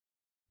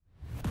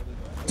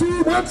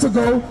3 months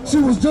ago, she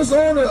was just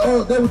on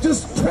they were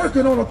just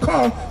twerking on a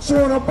car,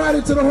 showing her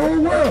body to the whole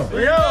world.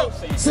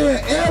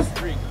 Saying F,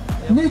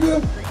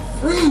 nigga,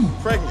 free.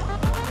 Pregnant.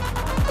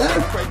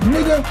 F,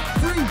 nigga,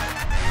 free.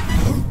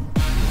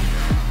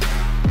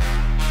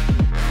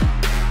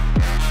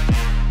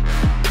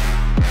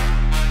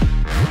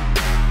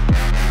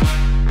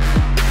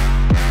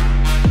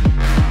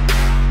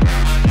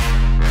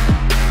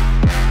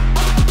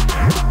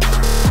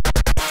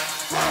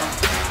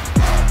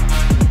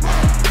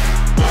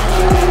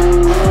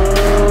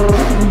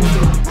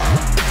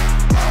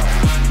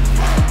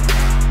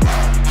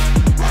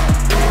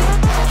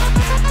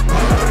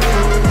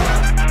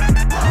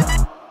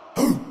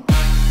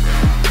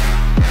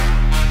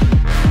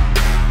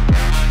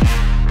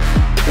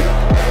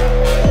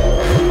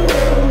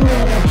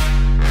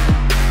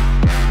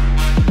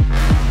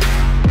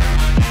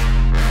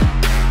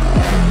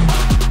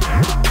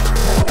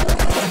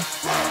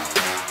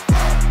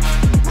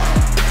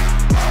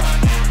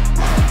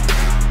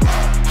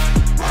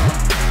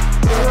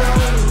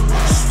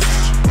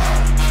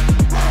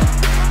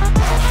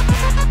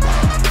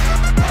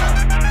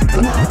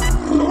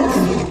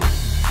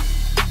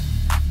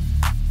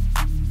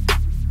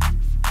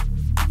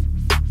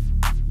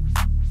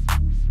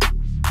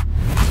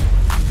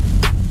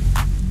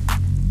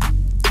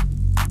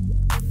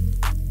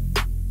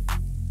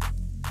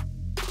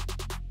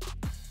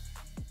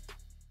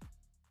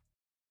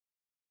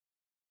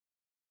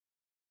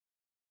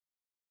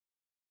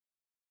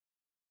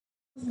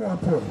 What's more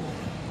important,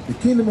 the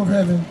kingdom of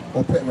heaven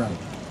or pet rally?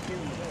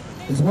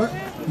 Is what?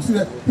 You see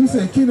that? He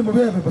said kingdom of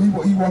heaven, but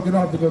he walking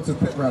off to go to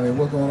the pet rally and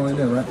what's going on in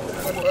there, right?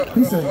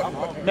 He said,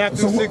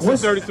 Matthew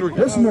 6:33.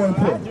 What's more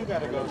important,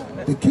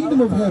 the kingdom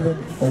of heaven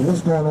or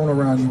what's going on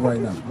around you right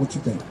now? What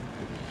you think?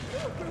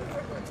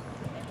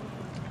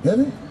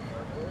 Heaven?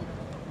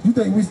 You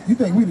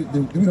think we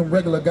them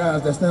regular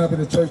guys that stand up in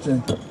the church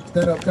and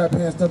stand up, clap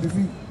hands, stump your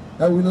feet?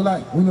 That what we look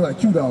like? We look like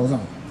Q-dogs, huh?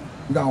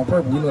 We got on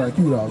purpose, we look like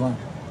Q-dogs, huh?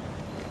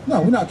 No,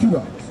 we're not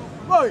Q-dogs.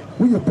 Right.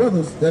 We're your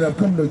brothers that have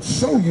come to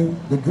show you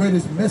the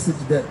greatest message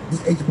that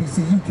this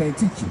HBCU can't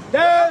teach you.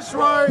 That's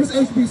right. This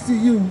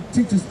HBCU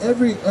teaches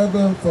every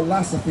other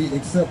philosophy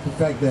except the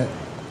fact that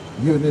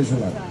you're an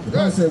Israelite. The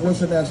guy said, what's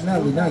your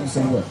nationality? Now you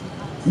say what?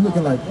 You're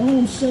looking like, oh,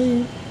 I'm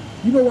ashamed.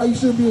 You know why you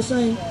shouldn't be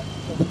ashamed?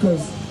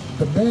 Because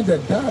the man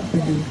that died for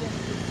you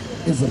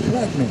is a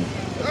black man.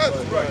 That's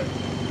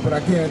right. But I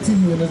guarantee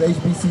you in this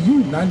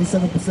HBCU,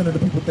 97% of the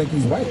people think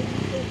he's white.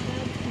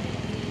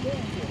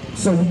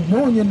 So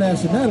knowing your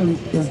nationality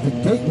is the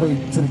gateway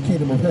to the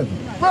kingdom of heaven.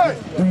 Right.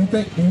 Do you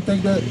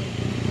think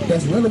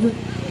that's relevant?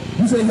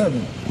 You say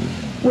heaven.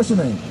 What's your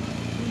name?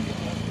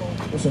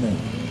 What's your name?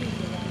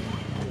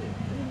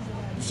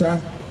 Shy?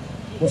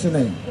 What's your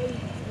name?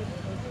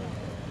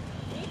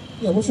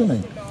 Yeah, what's your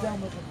name?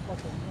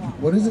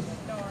 What is it?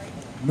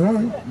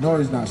 Nori?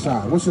 Nori's not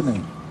Shy. What's your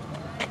name?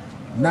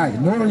 Naya.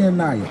 Nori and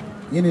Naya.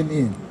 N and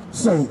N.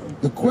 So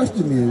the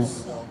question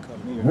is,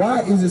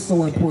 why is it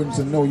so important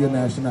to know your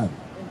nationality?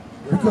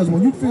 Because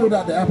when you filled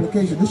out the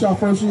application, this y'all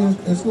first year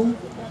in school?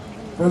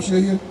 First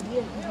year here?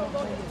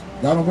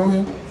 Y'all don't go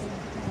here?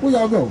 Where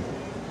y'all go?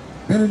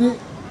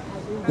 Benedict?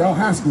 Y'all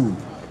high school.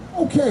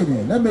 Okay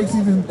then, that makes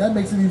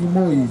it even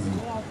more easy.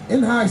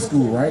 In high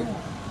school, right?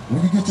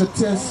 When you get your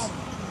tests,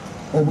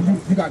 or when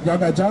y'all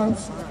got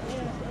jobs?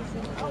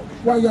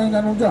 Why y'all ain't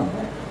got no job?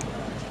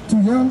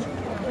 Too young?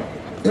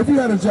 If you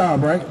had a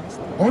job, right?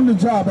 On the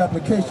job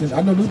application,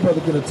 I know this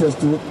brother can attest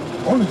to it.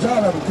 On the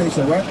job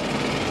application, right?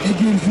 It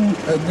gives you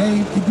a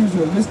name, it gives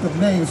you a list of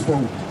names for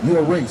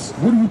your race.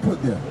 What do you put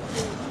there?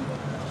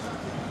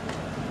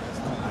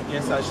 I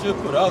guess I should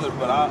put others,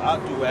 but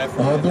I'll do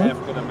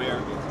African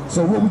American.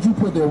 So what would you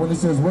put there when it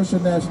says, what's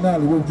your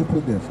nationality? What would you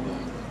put there?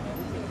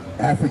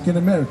 African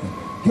American.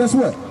 Guess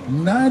what?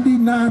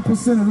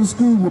 99% of the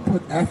school will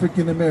put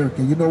African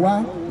American. You know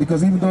why?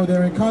 Because even though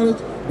they're in college,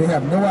 they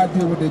have no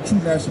idea what their true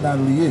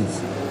nationality is.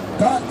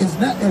 God is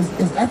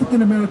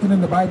African American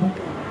in the Bible?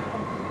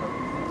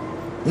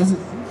 Is it?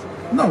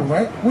 No,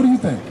 right? What do you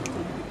think?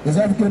 Is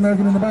African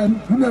American in the Bible?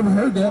 You never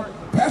heard that.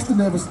 Pastor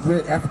never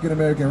read African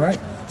American, right?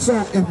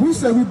 So if we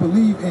say we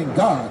believe in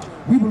God,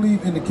 we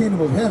believe in the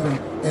kingdom of heaven,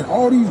 and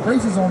all these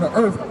races on the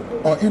earth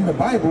are in the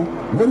Bible,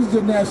 what is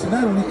your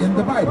nationality in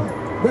the Bible?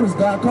 What does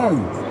God call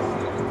you?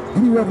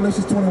 Give me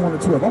Revelation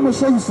 21:12. I'm going to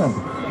show you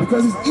something.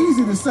 Because it's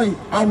easy to say,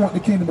 I want the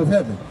kingdom of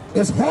heaven.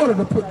 It's harder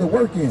to put the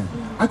work in.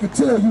 I could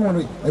tell you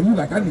want to, and you're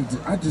like,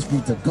 I just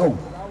need to go.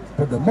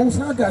 But the Most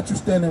High got you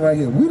standing right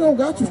here. We don't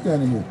got you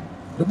standing here.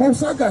 The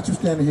Most High got you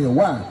standing here.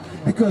 Why?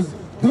 Because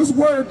this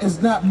word is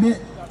not meant,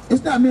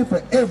 it's not meant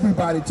for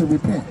everybody to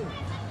repent.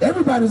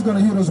 Everybody's going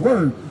to hear this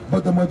word,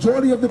 but the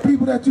majority of the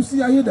people that you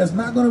see out here that's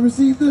not going to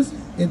receive this,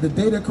 in the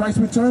day that Christ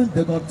returns,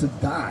 they're going to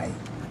die.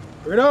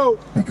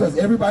 Because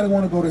everybody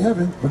want to go to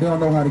heaven, but they don't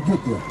know how to get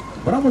there.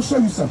 But I'm going to show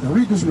you something.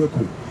 Read this real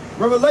quick.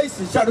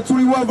 Revelation chapter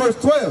 21 verse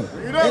 12.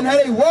 And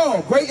had a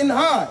wall great and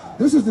high.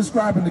 This is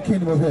describing the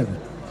kingdom of heaven.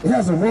 It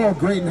has a wall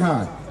great and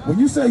high. When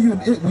you say you're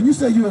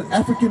an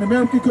African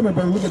American, come here,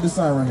 brother. Look at this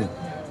sign right here.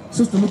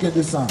 Sister, look at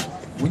this sign.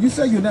 when you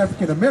say you're an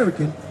African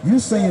American, you're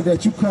saying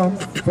that you come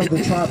from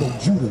the tribe of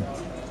Judah.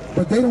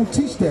 But they don't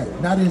teach that.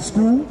 Not in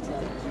school,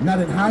 not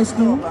in high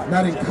school,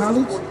 not in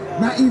college,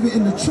 not even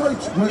in the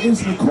church where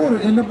it's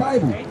recorded in the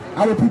Bible.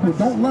 Our people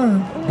don't learn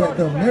that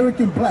the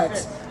American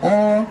blacks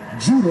are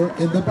Judah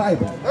in the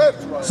Bible.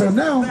 So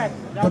now,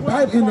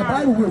 in the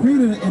Bible, we're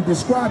reading and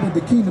describing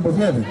the kingdom of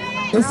heaven.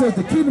 It says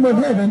the kingdom of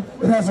heaven,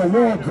 it has a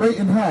wall great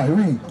and high.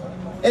 Read.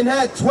 And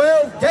had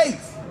 12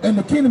 gates. And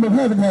the kingdom of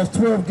heaven has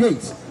 12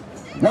 gates.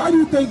 Why do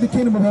you think the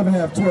kingdom of heaven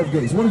has 12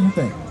 gates? What do you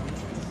think?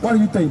 Why do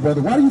you think,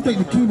 brother? Why do you think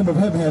the kingdom of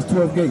heaven has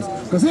 12 gates?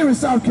 Because here in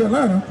South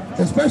Carolina,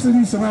 especially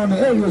these surrounding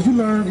areas, you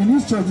learn in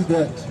these churches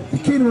that the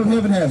kingdom of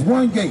heaven has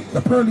one gate,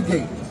 the pearly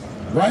gate.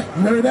 Right?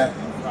 You heard that?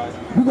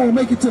 We're going to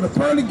make it to the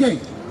pearly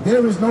gate.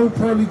 There is no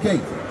pearly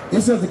gate.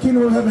 It says the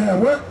kingdom of heaven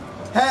had what?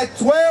 Had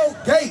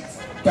 12 gates.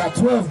 Got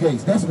 12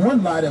 gates. That's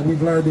one lie that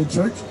we've learned in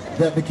church,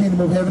 that the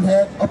kingdom of heaven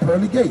had a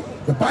pearly gate.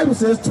 The Bible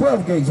says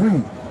 12 gates.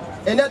 Read.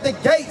 And at the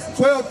gates,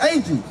 12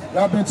 angels.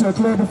 Y'all been to a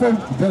club before?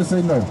 You better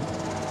say no.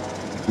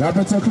 Y'all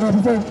been to a club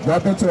before? Y'all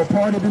been to a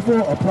party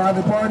before? A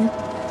private party?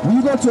 When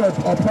you go to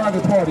a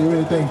private party or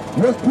anything,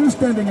 who's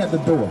standing at the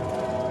door?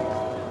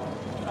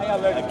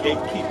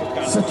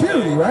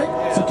 Security,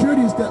 right?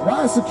 Security is that.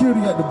 Why is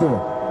security at the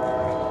door?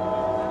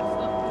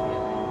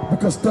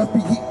 Because stuff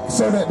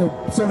so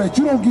that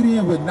you don't get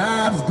in with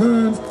knives,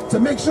 guns, to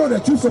make sure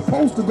that you're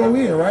supposed to go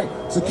in, right?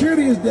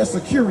 Security is there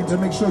securing to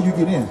make sure you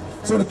get in.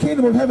 So the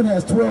kingdom of heaven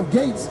has 12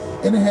 gates,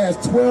 and it has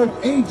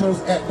 12 angels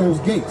at those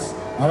gates.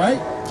 All right?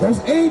 Those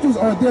angels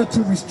are there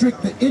to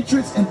restrict the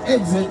entrance and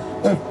exit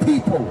of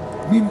people.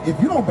 Meaning, if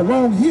you don't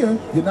belong here,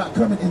 you're not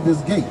coming in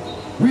this gate.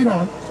 Read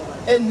on.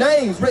 And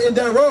names written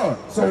thereon.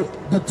 So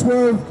the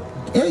 12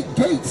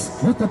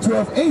 gates with the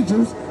 12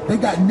 angels, they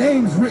got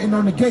names written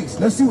on the gates.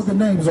 Let's see what the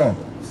names are.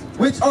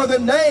 Which are the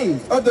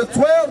names of the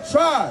 12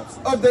 tribes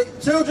of the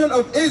children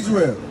of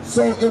Israel.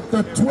 So if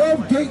the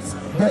 12 gates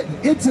that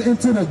enter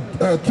into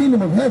the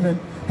kingdom of heaven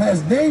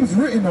has names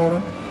written on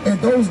them, and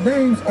those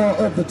names are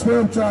of the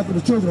 12 tribes of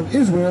the children of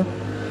Israel,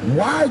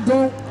 why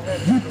don't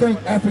you think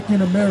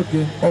African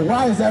American, or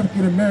why is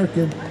African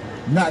American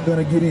not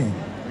going to get in?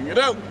 Bring it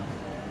out.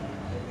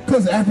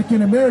 Because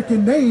African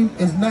American name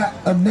is not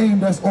a name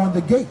that's on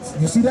the gates.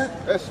 You see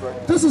that? That's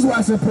right. This is why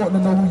it's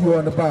important to know who you are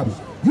in the Bible.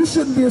 You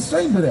shouldn't be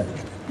ashamed of that.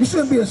 You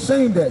shouldn't be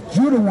ashamed that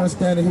you're the one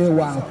standing here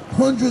while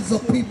hundreds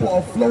of people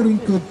are floating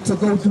to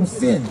go through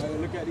sin.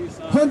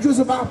 Hundreds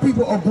of our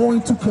people are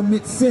going to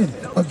commit sin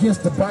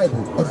against the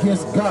Bible,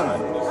 against God.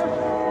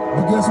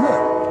 But guess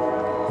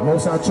what? The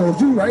Most High chose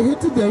you right here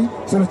today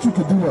so that you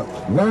could do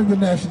what? Learn your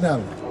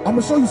nationality. I'm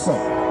going to show you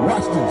something.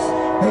 Watch this.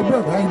 Hey,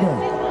 brother, how you doing?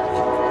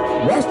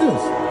 Watch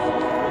this.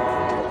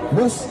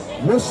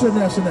 What's your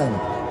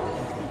nationality?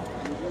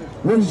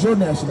 What is your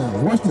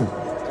nationality? Watch this.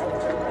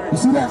 You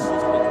see that?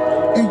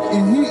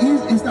 And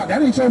it's not,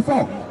 that ain't your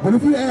fault. But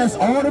if you ask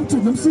all them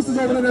sisters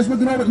over there that's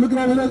looking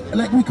over there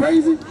like we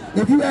crazy,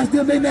 if you ask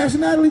them their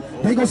nationality,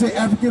 they gonna say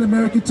African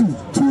American too.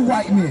 2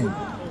 white men.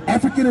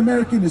 African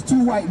American is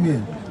 2 white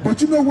men.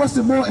 But you know what's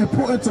more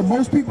important to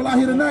most people out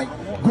here tonight?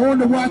 Going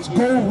to watch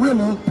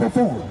GLORILLA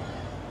perform.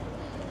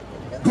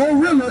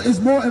 GLORILLA is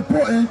more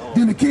important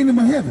than the kingdom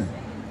of heaven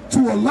to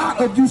a lot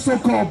of you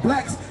so-called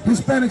blacks,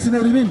 Hispanics, and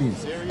Native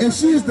Indians. And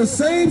she is the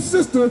same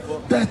sister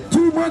that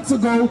 2 months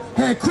ago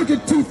had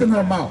crooked teeth in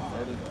her mouth.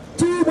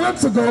 2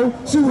 months ago,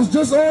 she was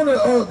just on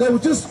they were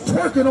just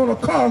twerking on a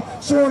car,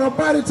 showing her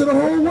body to the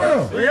whole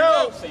world.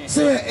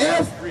 Saying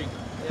F,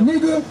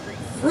 nigga,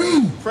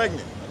 free.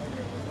 Pregnant.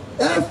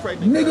 F,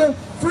 nigga,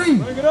 free.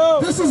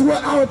 This is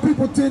what our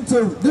people this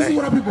is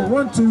what our people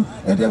run to,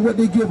 and then what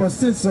they give a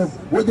sense of,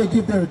 what they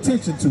give their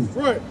attention to.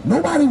 Right.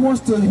 Nobody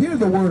wants to hear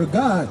the word of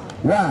God.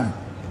 Why?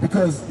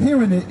 Because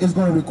hearing it is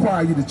going to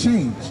require you to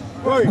change.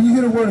 Right. When you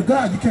hear the word of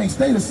God, you can't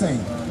stay the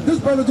same. This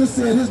brother just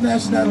said his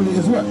nationality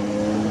is what?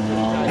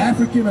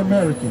 African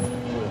American.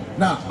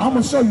 Now, I'm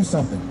going to show you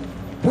something.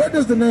 Where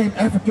does the name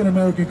African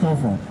American come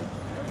from?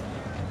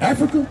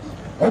 Africa?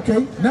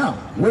 Okay, now,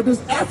 where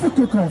does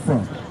Africa come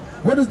from?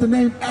 Where does the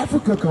name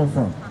Africa come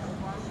from?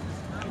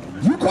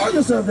 You call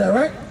yourself that,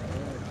 right?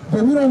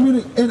 But we don't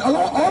really, and all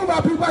of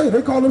our people out here,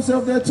 they call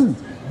themselves that too.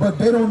 But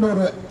they don't know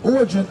the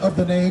origin of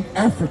the name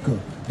Africa.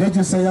 They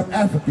just say I'm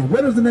African.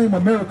 Where does the name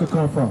America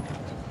come from?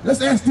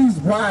 Let's ask these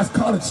wise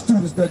college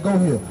students that go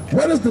here.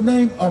 Where does the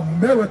name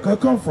America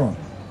come from?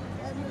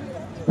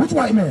 Which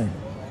white man?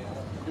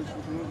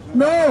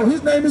 No,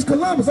 his name is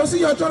Columbus. I see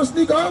y'all trying to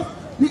sneak off.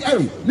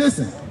 Hey,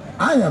 listen,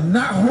 I am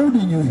not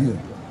holding you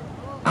here.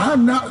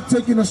 I'm not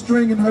taking a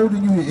string and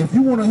holding you here. If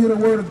you want to hear the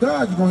word of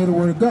God, you're going to hear the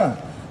word of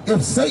God.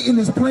 If Satan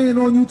is playing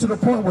on you to the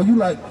point where you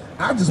like,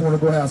 I just want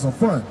to go have some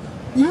fun,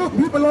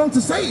 you belong to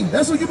Satan.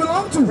 That's what you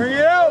belong to.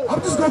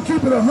 I'm just going to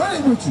keep it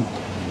 100 with you.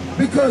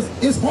 Because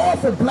it's hard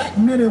for black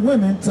men and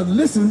women to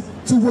listen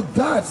to what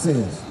God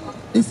says.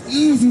 It's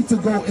easy to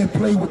go and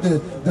play with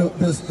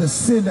the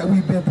sin that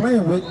we've been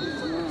playing with.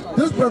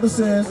 This brother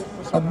says,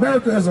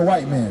 America is a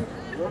white man.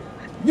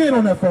 You ain't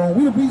on that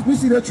phone. We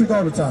see that trick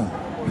all the time.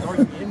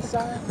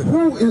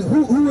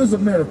 Who is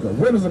America?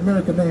 Where does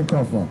America name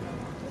come from?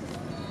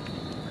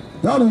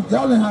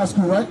 Y'all in high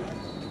school, right?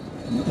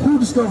 Who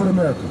discovered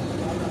America?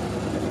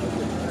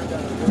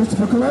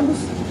 Christopher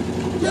Columbus?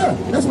 Yeah,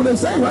 that's what they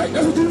say, right?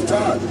 That's what you was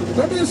taught.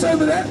 Don't be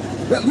ashamed of that.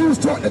 That you was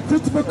taught that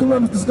Christopher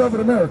Columbus discovered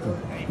America.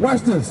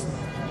 Watch this.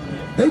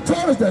 They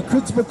taught us that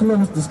Christopher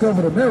Columbus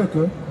discovered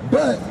America,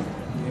 but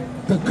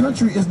the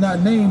country is not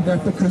named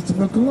after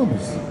Christopher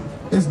Columbus.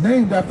 It's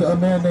named after a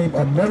man named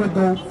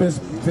Amerigo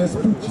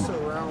Vespucci.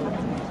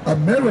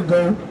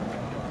 Amerigo,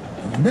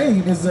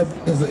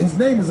 his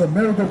name is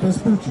Amerigo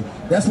Vespucci.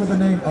 That's where the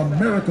name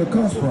America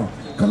comes from.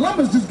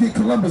 Columbus just get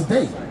Columbus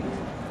Day.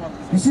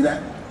 You see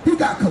that? He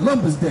got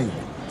Columbus Day.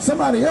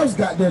 Somebody else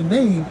got their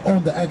name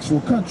on the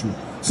actual country.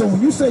 So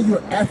when you say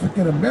you're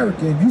African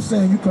American, you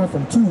saying you come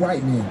from two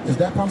white men. Is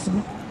that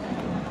possible?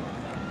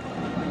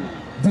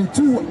 Could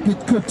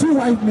two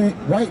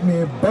white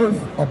men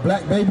birth a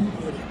black baby?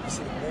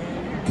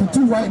 Can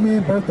two white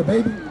men birth a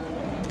baby?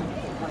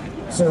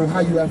 So how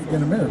you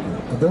African American?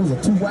 Because those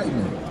are two white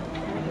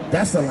men.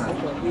 That's a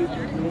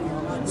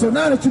lie. So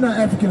now that you're not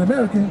African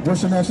American,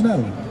 what's your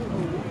nationality?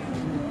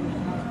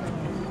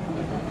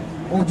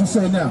 What would you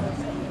say now?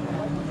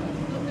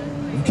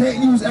 You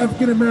can't use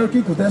African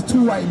American because that's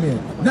two white men.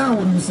 Now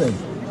what do you say?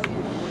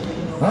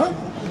 Huh?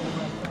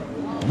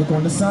 Look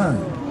on the sign.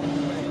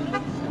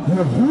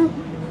 You're who?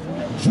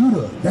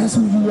 Judah. That's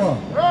who you are.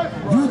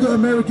 You're the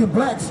American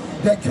blacks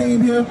that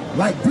came here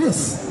like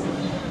this.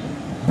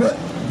 But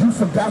you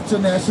forgot your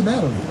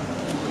nationality.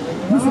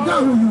 You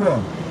forgot who you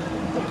are.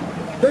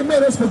 They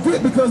made us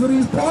forget because of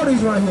these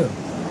parties right here.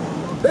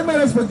 They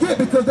made us forget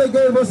because they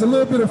gave us a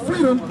little bit of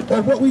freedom,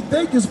 or what we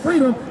think is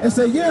freedom, and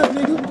say, yeah,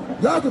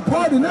 nigga, y'all can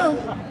party now.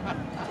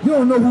 You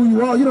don't know who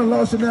you are. You done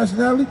lost your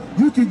nationality.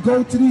 You can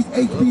go to these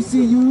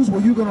HBCUs where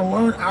you're going to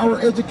learn our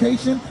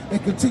education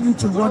and continue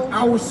to run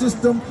our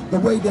system the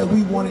way that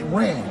we want it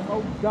ran.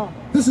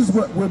 This is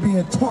what we're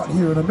being taught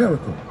here in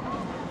America.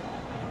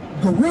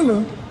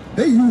 Gorilla,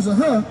 they using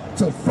her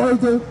to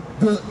further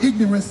the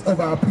ignorance of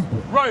our people.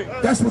 Right.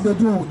 That's what they're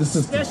doing with the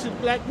system. Especially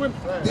black women.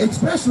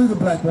 Especially the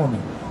black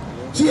woman.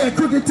 She had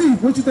crooked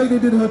teeth. What you think they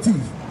did to her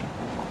teeth?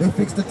 They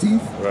fixed the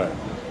teeth. Right.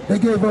 They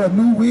gave her a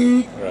new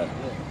wig. Right.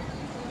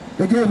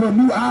 They gave her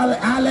new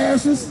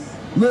eyelashes,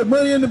 little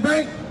money in the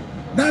bank.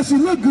 Now she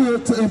look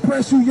good to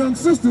impress you young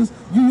sisters.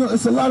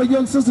 It's a lot of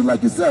young sisters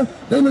like yourself.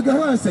 They look at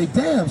her and say,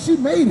 damn, she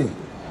made it.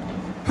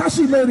 How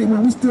she made it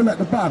when we still at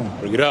the bottom?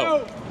 Bring it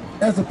out.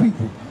 As a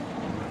people.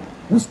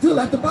 We're still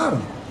at the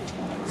bottom.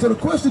 So the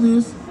question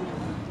is,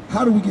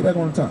 how do we get back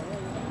on the top?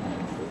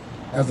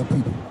 As a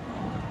people.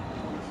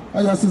 How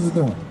y'all sisters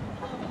doing?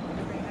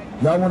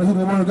 Y'all want to hear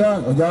the word of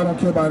God, or y'all don't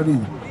care about it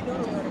either?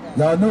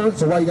 Y'all know it,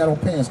 so why you got on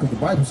pants? Because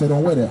the Bible said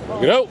don't wear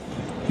that. You know?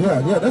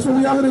 Yeah, that's what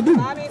we out here to do.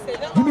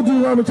 Give me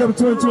Deuteronomy chapter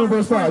 22 and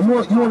verse 5. You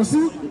want to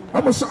see?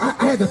 I'm gonna show,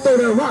 I had to throw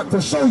that rock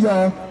to show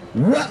y'all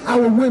what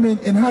our women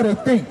and how they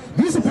think.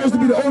 These are supposed to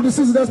be the older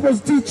sisters that's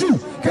supposed to teach you.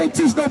 Can't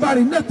teach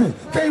nobody nothing.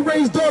 Can't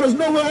raise daughters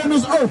nowhere on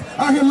this earth.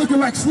 Out here looking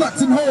like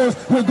sluts and whores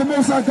when the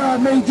Most High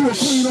God made you a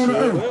queen on the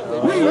earth.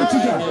 Read what you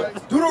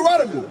got.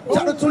 Deuteronomy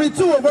chapter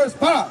 22 and verse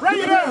 5.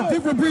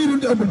 Different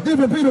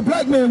breed of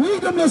black men. We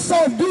ain't them little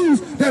soft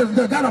dudes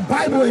that got a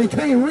Bible and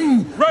can't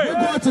read. We're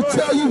going to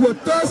tell you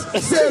what thus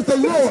says the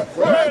Lord.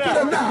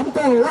 Now, I'm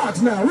throwing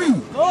rocks now. Read.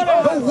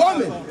 The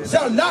woman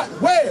shall not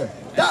wear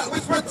that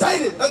which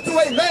pertaineth unto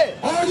a man.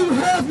 All you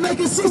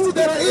half-naked sisters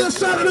that are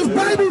earshot of this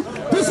Bible,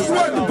 this is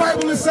what the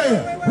Bible is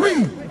saying.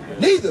 Read.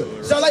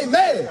 Neither shall a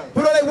man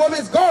put on a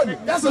woman's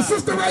garment. That's a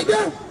sister right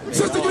there.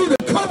 Sister, you need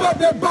to cover up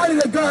that body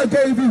that God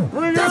gave you.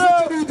 That's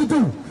what you need to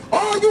do.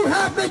 All you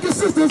half-naked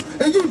sisters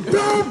and you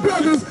dumb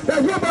brothers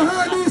that run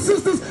behind these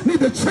sisters need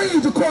to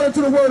change according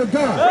to the word of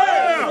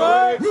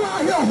God. You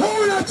out here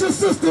holding out your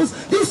sisters.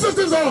 These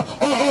sisters are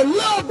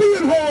love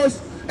being whores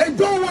and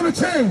don't want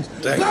to change.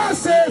 God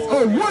says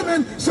a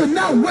woman should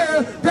not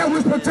wear that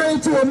which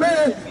pertains to a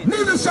man,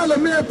 neither shall a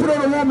man put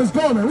on a woman's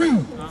garment.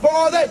 Read. For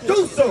all that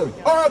do so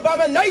are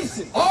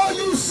abomination. All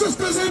you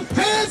sisters in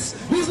pants,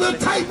 these little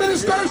tight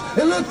miniskirts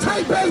and little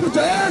tight bags with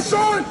your ass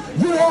showing,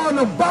 you are an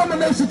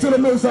abomination to the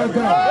Most High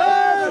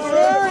God. If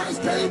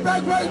Christ came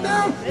back right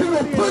now, he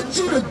will put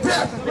you to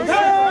death.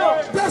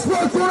 That's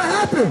what's going to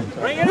happen.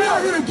 We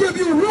are here to give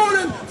you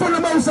warning from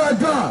the Most High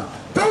God.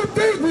 Don't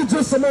think we're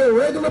just some old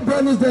regular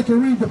brothers that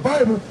can read the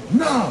Bible.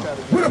 No,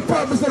 we're the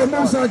prophets of the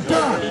Most High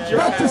God,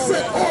 about to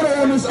set order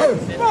on this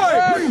earth.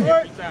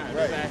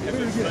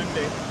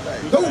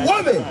 The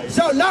woman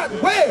shall not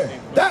wear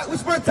that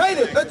which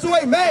pertaineth unto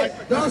a man.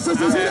 Y'all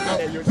sisters hear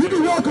that? You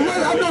can walk away.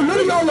 I know none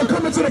of y'all are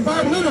coming to the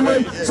Bible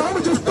anyway, so I'm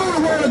going to just throw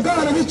the word of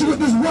God and hit you with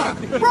this rock.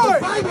 The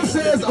Bible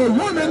says a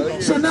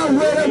woman shall not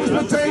wear that which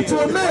pertains to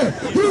a man.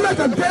 You like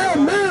a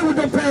damn man with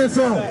them pants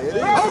on.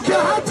 I don't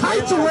care how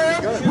tight you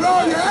wear, with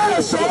all your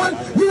ass showing,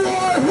 you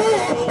are a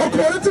whore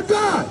according to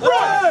God.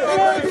 It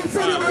might be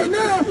funny right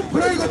now,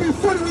 but it ain't going to be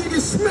funny when you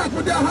get smacked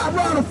with that hot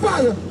rod of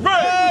fire.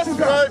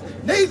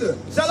 Neither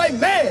shall a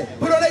man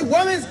put on a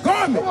woman's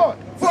garment.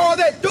 For all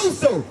that do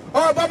so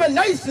are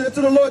abomination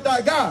to the Lord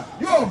thy God.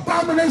 You're an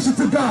abomination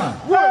to God.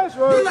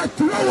 You're like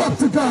throw up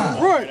to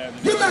God.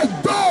 You're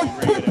like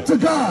dog poop to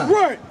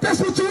God. That's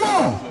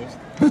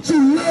But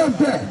you love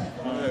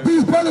that.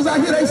 These brothers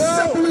out here, they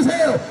simple as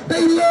hell.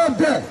 They love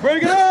that.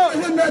 Bring it up.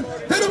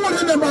 They don't want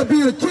to hear nothing about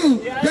being a king.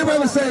 They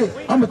rather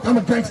say, I'm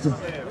a gangster.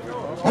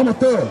 I'm a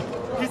thug.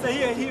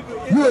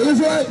 You an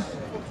Israelite?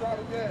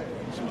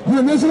 You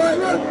an Israelite,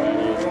 right?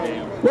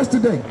 What's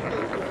today?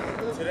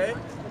 Today?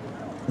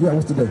 Yeah,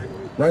 what's today?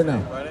 Right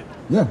now. Friday?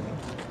 Yeah.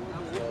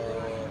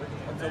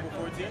 October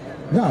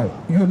 14th?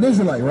 No, you're an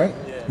Israelite, right?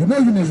 Yeah. You know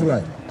you're an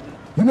Israelite.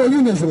 You know you're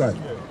an Israelite.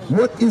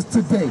 What is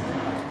today?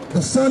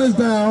 The sun is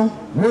down.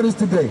 What is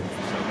today?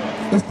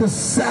 It's the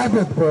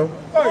Sabbath, bro.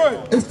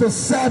 It's the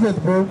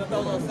Sabbath, bro.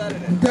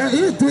 There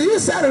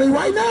is Saturday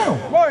right now.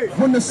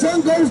 When the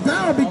sun goes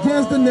down,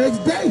 begins the next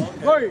day.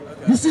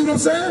 You see what I'm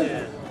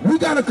saying? We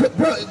gotta,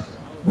 bro,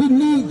 we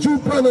need you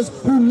brothers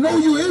who know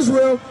you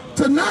Israel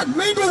to not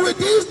mingle with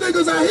these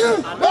niggas out here.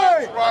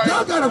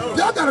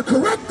 Y'all gotta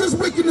correct this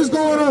wickedness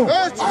going on.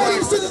 All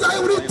these sisters out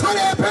here with these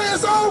tight-ass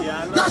pants on,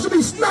 y'all should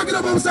be smacking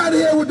them upside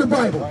the head with the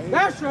Bible.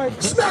 That's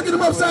right. Smacking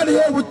them upside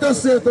the head with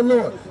thus saith the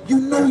Lord. You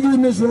know you're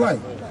an Israelite.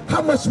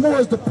 How much more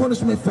is the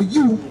punishment for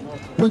you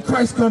when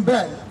Christ come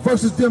back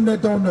versus them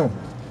that don't know?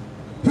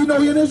 He know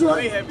you're an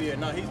Israelite?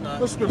 No, he's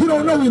not. You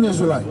don't know you're an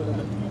Israelite.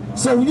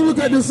 So when you look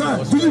at this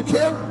sign, do you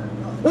care?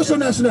 What's your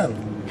nationality?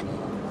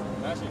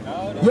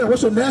 Yeah,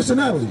 what's your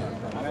nationality?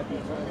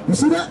 You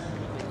see that?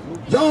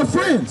 Y'all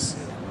friends.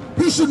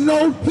 He should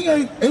know he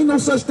ain't no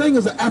such thing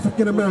as an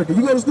African American.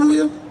 You go to school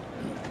here?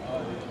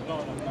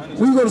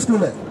 Where you go to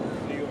school at?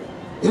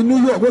 In New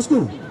York. What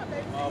school?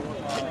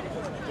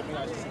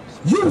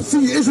 You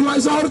see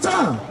Israelites all the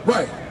time,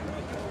 right?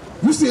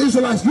 You see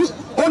Israelites.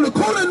 On the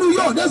corner in New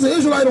York, there's an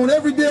Israelite on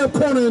every damn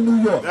corner in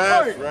New York.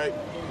 That's right.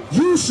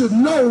 You should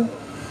know,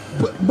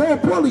 but more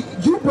importantly,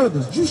 you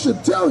brothers, you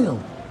should tell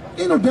him.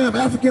 Ain't no damn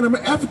African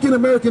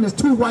American is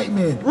two white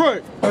men.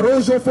 Right. Are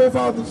those your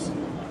forefathers?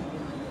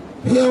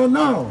 Hell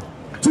no.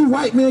 Two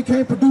white men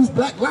can't produce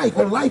black life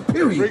or life,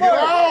 period. Bring it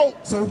out.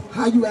 So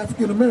how you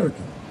African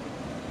American?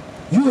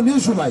 You an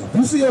Israelite.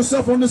 You see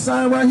yourself on this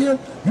sign right here,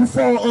 you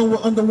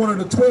fall under one of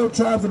the 12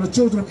 tribes of the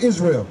children of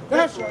Israel.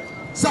 That's right.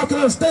 South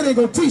Carolina State ain't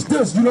gonna teach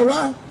this. You know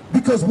why?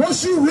 Because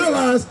once you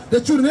realize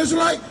that you're an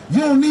Israelite,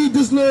 you don't need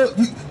this little,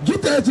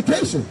 get the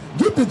education,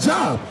 get the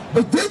job.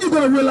 But then you're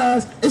gonna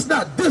realize it's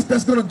not this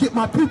that's gonna get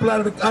my people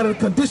out of the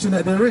condition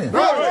that they're in.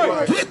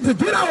 Right.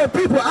 Get our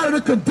people out of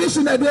the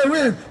condition that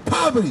they're in.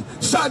 Poverty,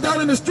 shot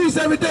down in the streets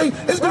every day.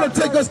 It's gonna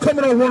take us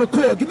coming on one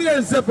accord. Give me that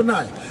in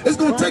Zephaniah. It's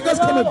gonna take us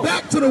coming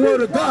back to the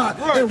word of God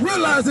and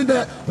realizing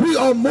that we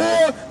are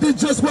more than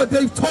just what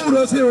they've told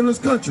us here in this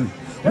country.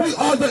 We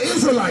are the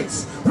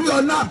Israelites. We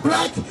are not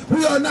black.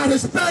 We are not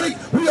Hispanic.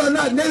 We are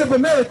not Native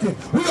American.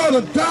 We are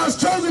the God's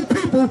chosen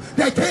people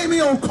that came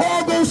in on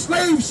cargo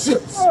slave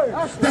ships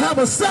that have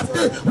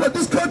accepted what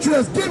this country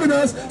has given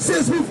us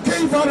since we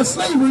came out of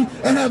slavery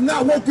and have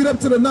not woken up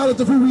to the knowledge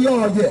of who we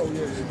are yet.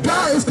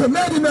 God is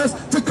commanding us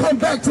to come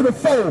back to the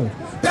fold.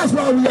 That's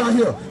why we are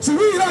here. So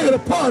we ain't out here to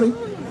party.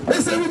 They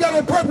say we got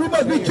no purpose, we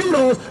must be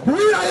kudos, but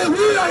we ain't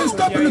out here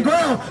stomping the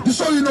ground to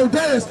show you no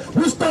dance.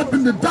 We're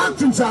stomping the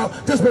doctrines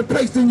out that's been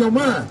placed in your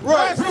mind.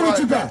 Right. See what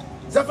you got.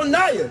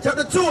 Zephaniah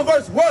chapter 2 and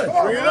verse 1.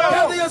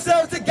 Gather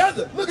yourselves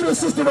together. Look at this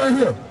sister right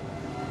here.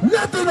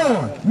 Nothing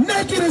on.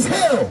 Naked as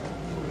hell.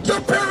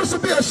 Your parents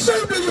would be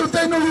ashamed of you if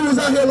they knew you was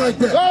out here like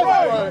that.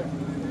 Right.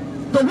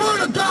 The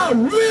word of God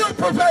will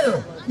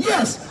prevail.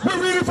 Yes,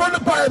 we're reading from the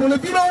Bible.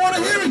 If you don't want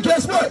to hear it,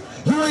 guess what?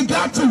 You ain't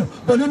got to.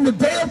 But in the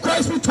day of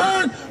Christ's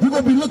return, you're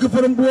going to be looking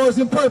for them boys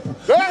in purple.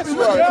 That's right.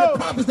 Looking for the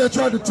prophets that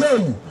tried to tell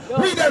you.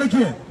 Read that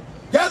again.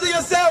 Gather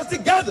yourselves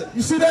together.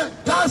 You see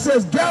that? God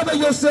says, gather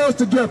yourselves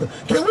together.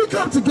 Can we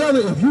come together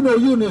if you know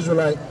you're an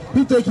Israelite?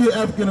 He think he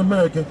African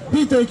American.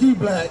 He think he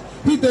black.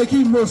 He think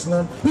he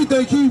Muslim. He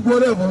think he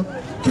whatever.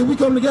 Can we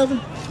come together?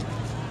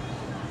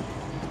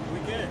 We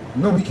can't.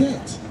 No, we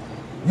can't.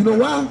 You know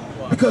why?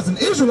 Because an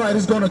Israelite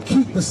is going to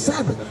keep the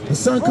Sabbath. The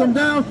sun come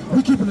down,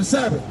 we keeping the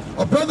Sabbath.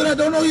 A brother that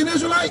don't know he's an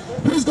Israelite,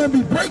 he's going to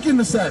be breaking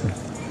the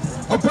Sabbath.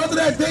 A brother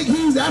that think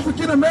he's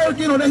African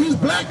American or that he's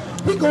black,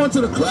 he going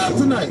to the club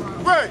tonight.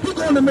 Right. He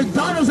going to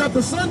McDonald's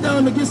after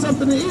sundown to get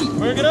something to eat.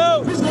 Bring it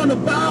out. He's going to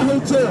buy a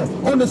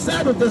hotel. On the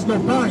Sabbath, there's no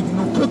buying,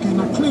 no cooking,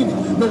 no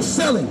cleaning, no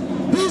selling.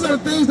 These are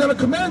the things that are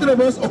commanded of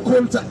us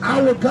according to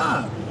our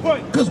God.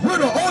 Because we're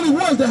the only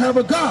ones that have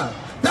a God.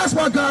 That's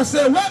why God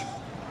said what?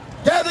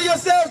 Gather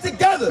yourselves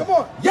together. Come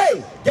on.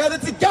 Yea, gather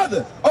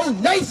together, O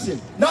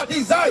nation, not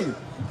desired.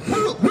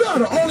 We are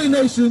the only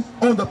nation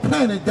on the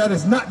planet that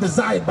is not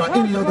desired by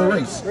any other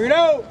race.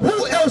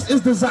 Who else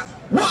is desired?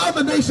 What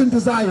other nation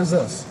desires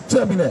us?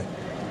 Tell me that.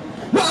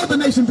 What other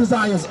nation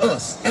desires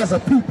us as a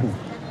people?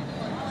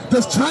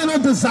 Does China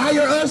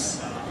desire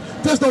us?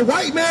 Does the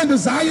white man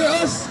desire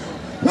us?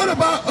 What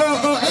about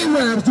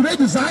Arabs? Do they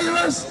desire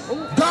us?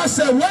 God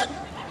said what?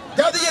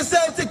 Gather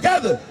yourselves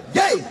together.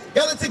 Yea,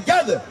 gather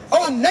together,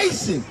 O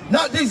nation,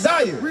 not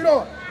desired. Read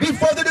on.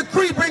 Before the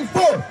decree bring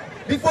forth,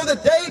 before the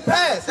day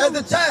pass as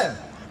the child,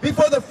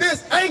 before the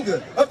fierce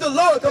anger of the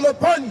Lord come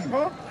upon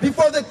you,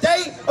 before the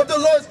day of the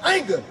Lord's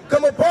anger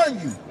come upon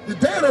you. The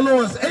day of the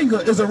Lord's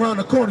anger is around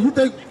the corner. You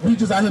think we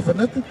just out here for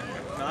nothing?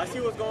 I see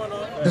what's going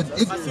on.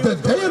 The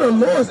day of the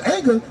Lord's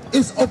anger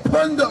is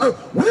upon the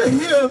earth. We're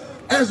here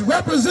as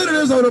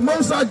representatives of the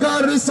Most High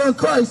God and His Son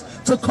Christ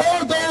to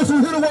call those who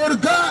hear the word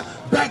of God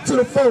back to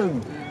the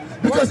fold.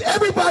 Because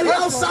everybody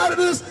outside of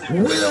this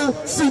will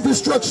see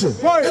destruction.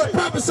 It's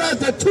prophesied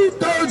that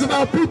 2/3 of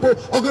our people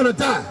are going to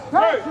die.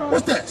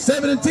 What's that,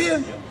 7 and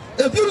 10?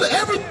 If you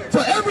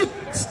for every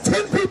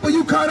 10 people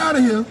you cut out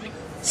of here,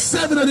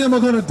 7 of them are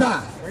going to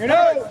die.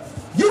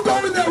 You go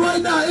in there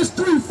right now, it's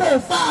 300,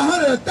 400,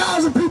 500,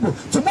 1,000 people.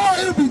 Tomorrow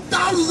it'll be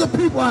thousands of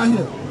people out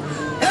here.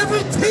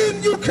 Every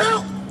 10 you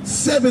count,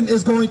 7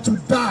 is going to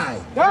die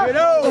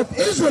of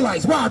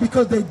Israelites. Why?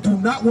 Because they do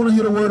not want to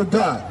hear the word of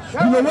God.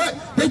 You know what?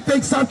 They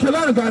think South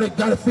Carolina got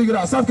it figured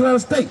out. South Carolina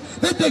State.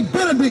 They think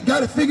Benedict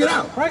got it figured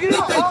out. They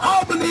think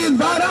Albany and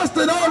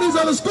Valdosta and all these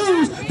other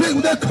schools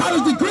with their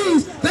college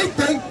degrees, they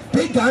think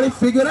they got it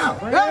figured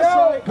out.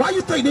 Why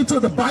you think they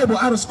took the Bible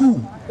out of school?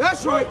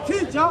 That's right.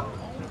 Teach y'all.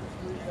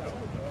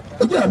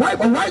 Yeah,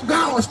 a white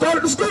guy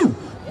started the school.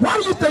 Why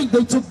do you think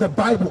they took the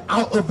Bible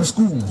out of the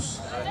schools?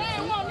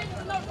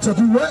 To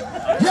do what?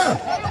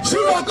 Yeah. She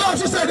walked off,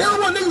 she said, they don't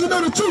want niggas to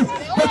know the truth.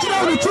 But you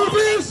know what the truth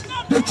is?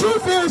 The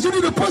truth is you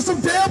need to put some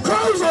damn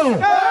clothes on.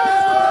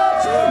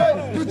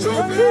 The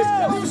truth is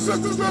you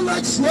sisters look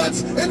like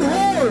sluts and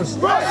whores.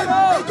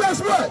 And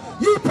guess what?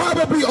 You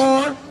probably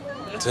are.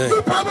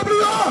 You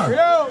probably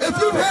are.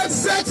 If you've had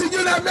sex and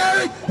you're not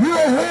married, you're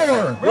a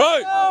whore.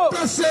 Right.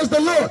 Thus says the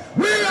Lord.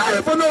 We ain't out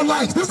here for no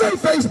likes. This ain't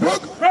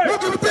Facebook.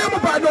 Don't give a damn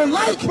about no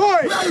like.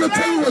 We're out here to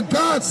tell you what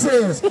God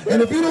says.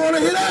 And if you don't want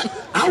to hear that,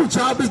 our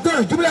job is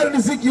done. Give me that in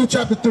Ezekiel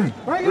chapter 3.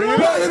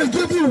 We're out here to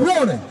give you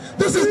warning.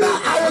 This is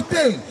not our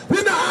thing.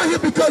 We're not out here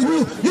because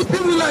you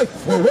people like,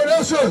 well, what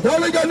else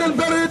y'all ain't got nothing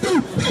better to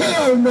do?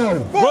 Hell no.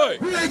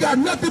 Right. We ain't got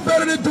nothing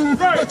better to do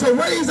but to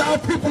raise our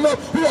people up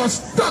who are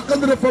stuck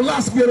under the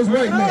philosophy of this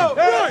white man.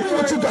 See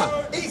what you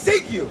got.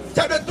 Ezekiel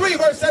chapter 3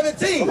 verse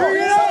 17.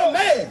 Son of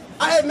man,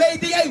 I have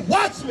made thee a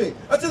watchman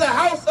unto the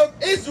house of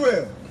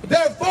Israel.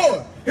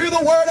 Therefore, hear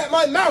the word at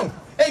my mouth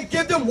and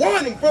give them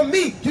warning from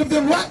me. Give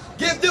them what?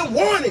 Give them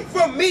warning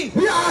from me.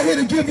 We are here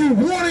to give you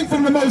warning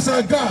from the Most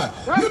High God.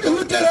 You can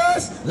look at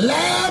us,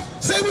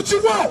 laugh, say what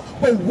you want,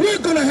 but we're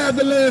going to have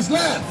the last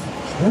laugh.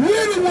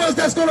 We're the ones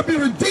that's going to be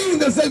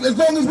redeemed as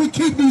long as we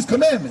keep these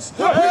commandments.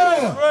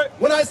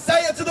 When I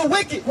say unto the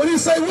wicked. When you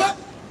say what?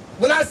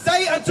 When I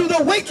say unto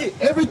the wicked.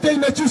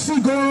 Everything that you see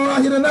going on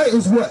out here tonight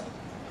is what?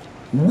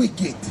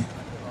 Wicked.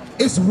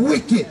 It's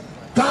wicked.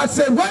 God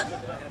said what?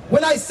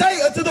 When I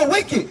say unto the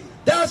wicked,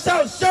 thou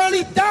shalt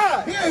surely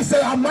die. He ain't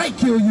say I might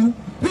kill you.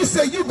 He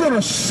said you're going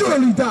to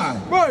surely die.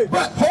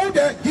 But hold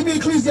that. Give me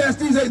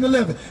Ecclesiastes 8 and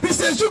 11. He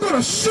says you're going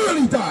to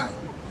surely die.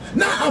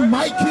 Not I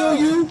might kill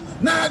you.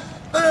 Not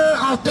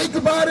I'll think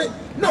about it.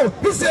 No,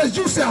 he says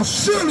you shall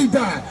surely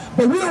die.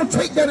 But we don't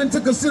take that into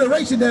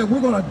consideration that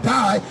we're going to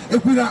die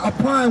if we're not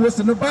applying what's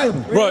in the Bible.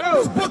 Right.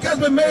 This book has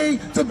been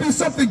made to be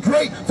something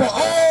great for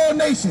all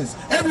nations.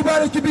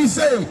 Everybody can be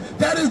saved.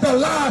 That is the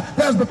lie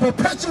that has been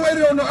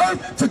perpetuated on the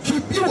earth to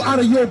keep you out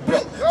of your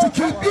book, to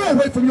keep you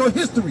away from your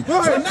history.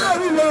 So now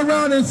we run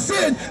around in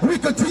sin, and we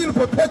continue to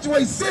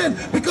perpetuate sin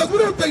because we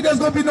don't think there's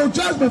going to be no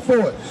judgment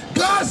for it.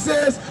 God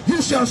says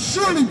you shall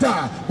surely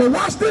die. But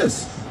watch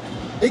this.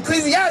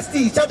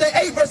 Ecclesiastes chapter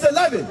 8 verse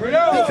 11.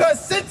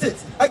 Because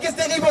sentence against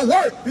an evil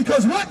work.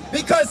 Because what?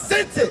 Because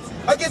sentence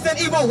against an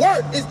evil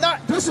work is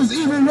not. This is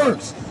even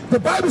worse. The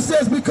Bible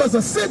says because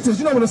a sentence,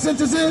 you know what a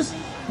sentence is?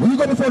 When you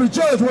go before the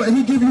judge, what, and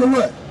he give you a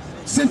what?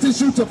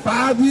 Sentence you to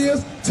 5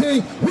 years,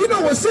 10. We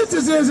know what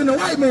sentence is in the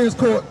white man's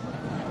court,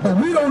 but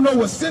we don't know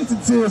what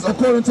sentence is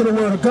according to the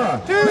word of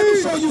God. Let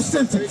me show you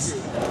sentence.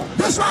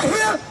 This right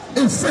here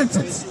is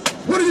sentence.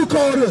 What do you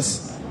call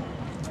this?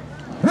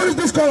 What is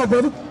this called,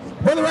 brother?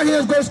 Brother right here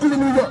is going to school in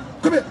New York.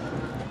 Come here.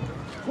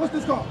 What's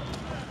this called?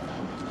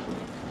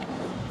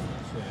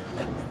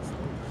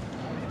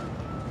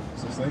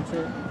 It's a slave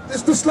trade?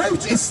 It's the slave.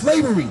 It's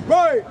slavery.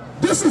 Right.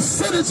 This is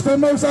sentence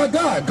from Most High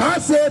God.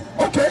 God said,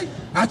 okay,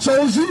 I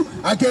chose you.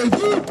 I gave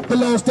you the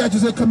law,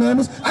 statutes, and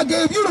commandments. I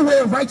gave you the way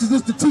of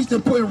righteousness to teach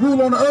and put and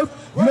rule on the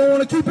earth. You don't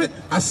want to keep it?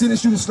 I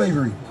sentence you to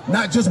slavery.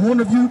 Not just one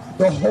of you,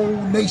 the whole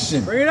nation.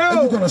 And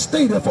you're going to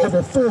stay there for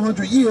over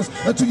 400 years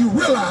until you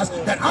realize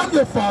that I'm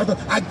your father.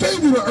 I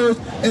gave you the earth.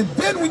 And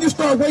then when you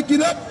start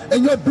waking up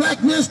and your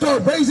black men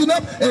start raising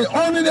up and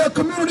owning their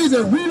communities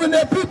and ruling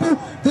their people,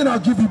 then I'll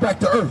give you back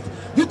to earth.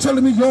 You're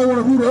telling me you don't want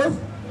to rule the earth?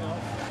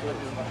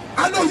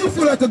 I know you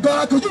feel like a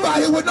god because you out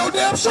here with no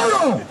damn shirt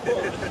on.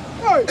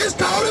 It's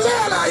cold as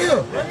hell out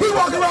here. He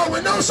walking around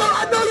with no shirt.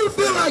 I know you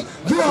feel like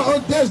you are.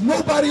 There's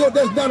nobody, or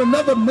there's not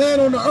another man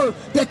on the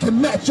earth that can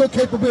match your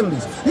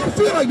capabilities. You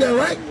feel like that,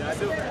 right?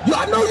 Yeah,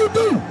 I know you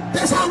do.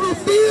 That's how we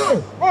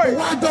feel. But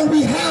why don't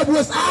we have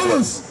what's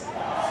ours?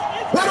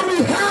 Why don't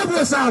we have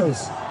what's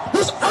ours?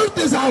 This earth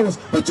is ours.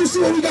 But you see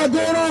what we got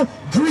going on?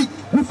 Greek.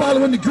 We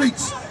following the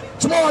Greeks.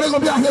 Tomorrow they're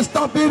gonna be out here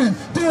stomping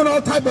and doing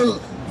all type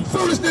of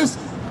foolishness.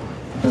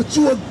 But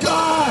you a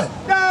God.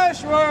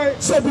 That's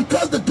right. So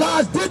because the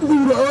gods did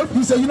rule the earth,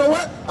 he said, you know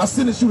what? I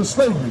sentence you to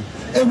slavery.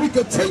 And we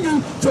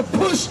continue to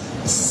push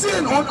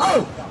sin on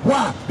earth.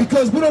 Why?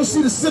 Because we don't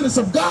see the sentence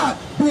of God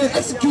being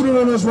executed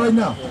on us right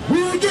now.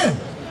 Read it again.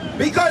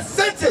 Because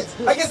sentence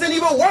against an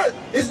evil work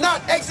is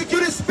not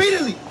executed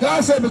speedily.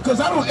 God said, because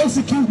I don't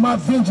execute my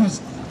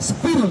vengeance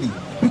speedily.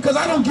 Because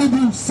I don't give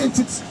you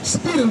sentence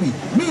speedily.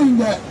 Meaning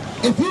that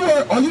if you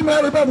are you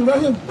married, brother?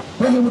 Right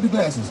here with the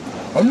glasses.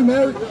 Are you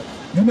married?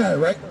 You married,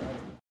 right?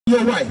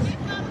 Your wife.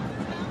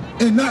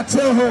 And not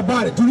tell her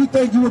about it. Do you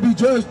think you will be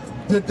judged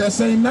that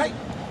same night?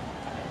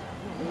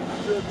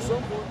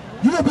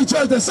 You will be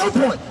judged at some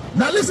point.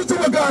 Now listen to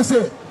what God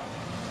said.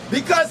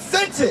 Because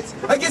sentence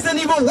against an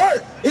evil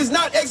work is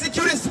not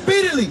executed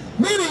speedily.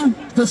 Meaning,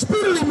 the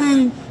speedily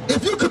meaning,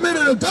 if you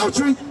committed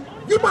adultery,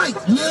 you might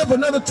live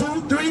another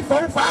 2, 3,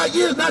 4, 5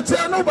 years, not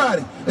tell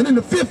nobody. And in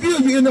the 5th year,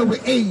 you end up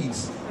with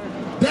AIDS.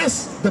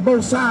 That's the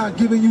Most High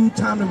giving you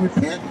time to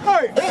repent,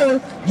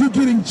 or you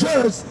getting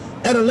judged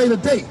at a later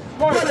date.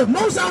 But if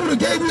Most High would have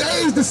gave you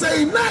AIDS the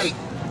same night,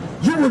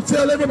 you would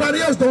tell everybody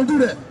else, don't do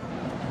that.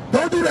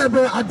 Don't do that,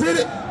 bro. I did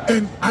it,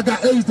 and I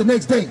got AIDS the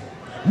next day.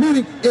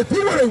 Meaning, if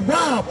you were to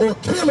rob or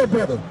kill a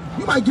brother,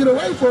 you might get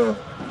away for,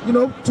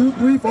 2,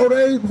 3, 4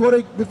 days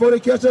before they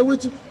catch up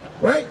with you,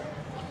 right?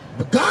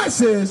 But God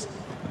says,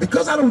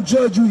 because I don't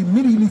judge you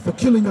immediately for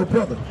killing your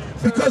brother,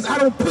 because I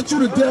don't put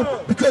you to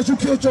death because you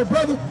killed your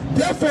brother,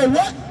 therefore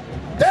what?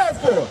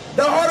 Therefore,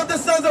 the heart of the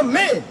sons of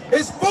men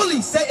is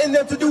fully set in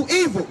them to do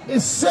evil.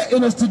 It's set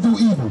in us to do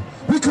evil.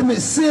 We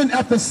commit sin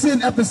after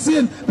sin after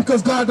sin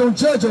because God don't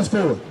judge us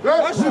for it.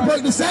 We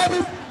break the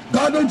Sabbath,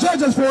 God don't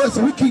judge us for it,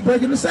 so we keep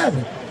breaking the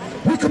Sabbath.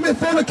 We commit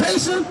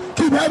fornication,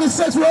 keep having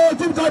sex with all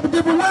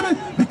different women,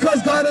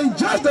 because God ain't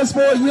judged us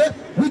for it yet,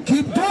 we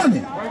keep doing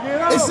it.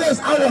 It says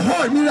our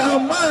heart, meaning our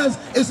minds,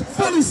 is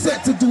fully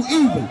set to do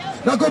evil.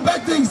 Now go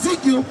back to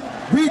Ezekiel.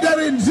 Read that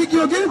in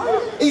Ezekiel again.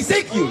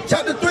 Ezekiel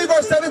chapter 3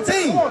 verse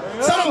 17.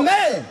 Son of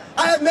man,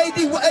 I have made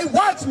thee a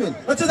watchman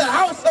unto the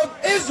house of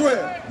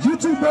Israel. You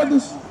two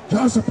brothers,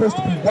 y'all supposed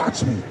to be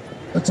watchmen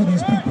unto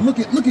these people. Look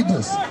at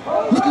this.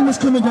 Look at what's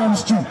coming down the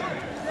street.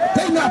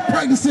 They not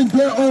practicing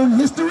their own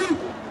history.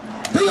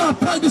 They are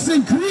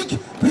practicing Greek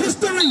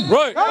history.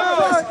 Right.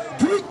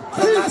 Greek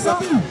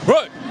philosophy.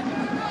 Right.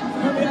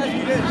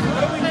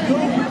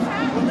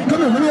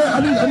 Come on, I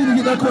need to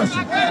get that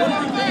question.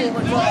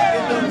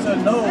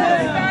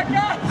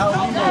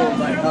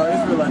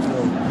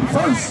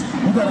 First,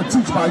 you gotta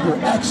teach by your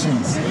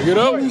actions.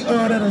 Let me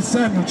that in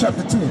Samuel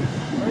chapter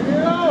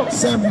 10.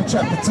 Samuel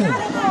chapter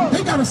 10.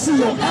 They gotta see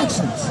your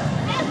actions.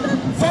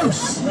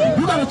 First,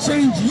 you gotta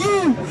change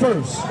you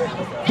first.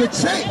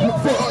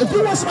 If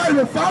you want somebody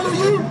to follow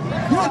you,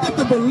 you want them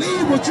to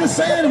believe what you're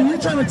saying, and you're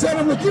trying to tell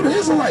them, look, you're the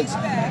Israelites.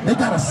 They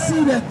gotta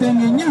see that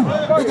thing in you.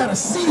 They gotta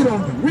see it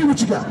on you. Read what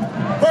you got.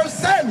 1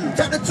 Samuel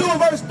chapter 2 and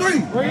verse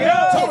 3.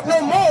 Talk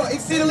no more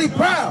exceedingly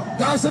proud.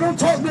 God said, don't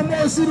talk no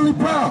more exceedingly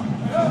proud.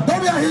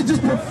 Don't be out here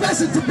just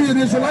professing to be an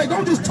Israelite.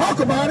 Don't just talk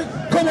about it.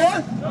 Come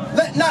on.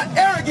 Let not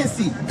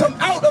arrogancy come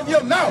out of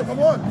your mouth. Come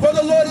on. For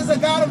the Lord is a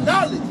God of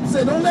knowledge. He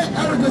said, don't let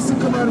arrogancy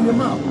come out of your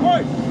mouth.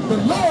 Right. The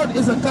Lord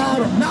is a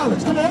God of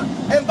knowledge. Come on.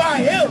 And by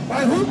him.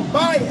 By who?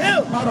 By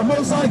him. By the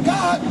Most High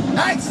God.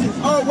 Actions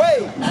are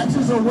weighed.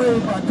 Actions are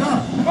weighed by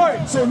God.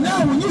 Right. So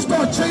now when you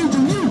start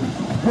changing you,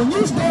 when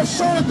you start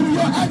showing through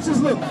your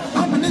actions, look,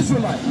 I'm an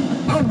Israelite.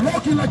 I'm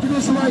walking like an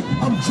Israelite.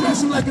 I'm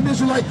dressing like an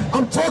Israelite.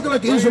 I'm talking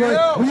like an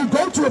Israelite. When you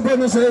go to a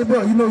brother and say, hey,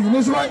 bro, you know you're an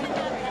Israelite?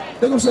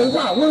 They're going to say,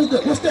 wow, what is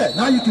that? What's that?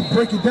 Now you can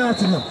break it down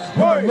to them.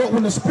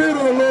 When the Spirit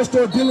of the Lord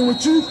starts dealing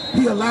with you,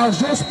 he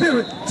allows your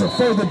spirit to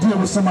further deal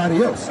with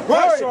somebody else.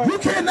 Right. You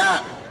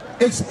cannot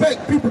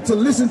expect people to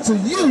listen to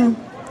you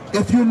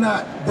if you're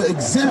not the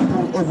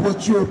example of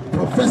what you're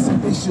professing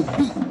they should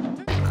be.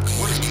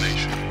 What is a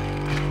nation?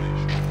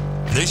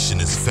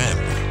 Nation is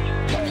family.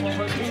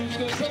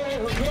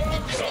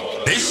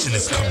 Nation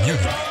is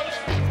community.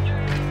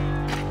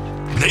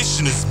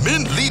 Nation is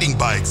men leading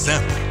by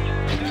example.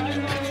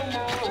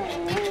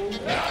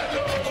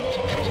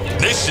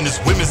 Nation is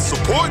women's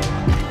support.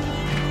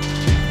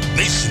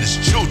 Nation is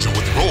children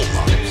with role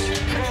models.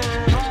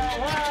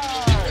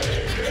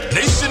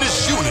 Nation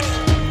is unity.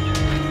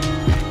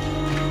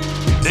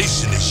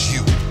 Nation is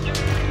you.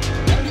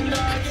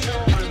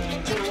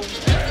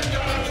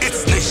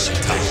 It's nation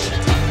time.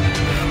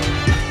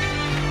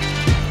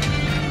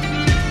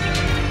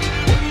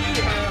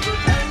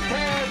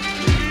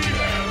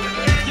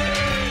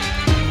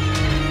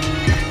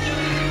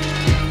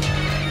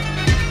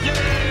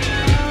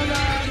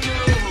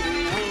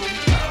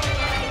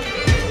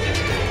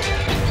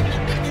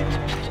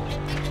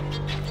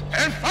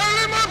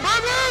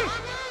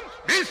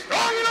 Be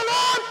strong in the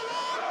Lord.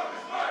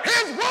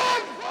 His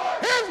word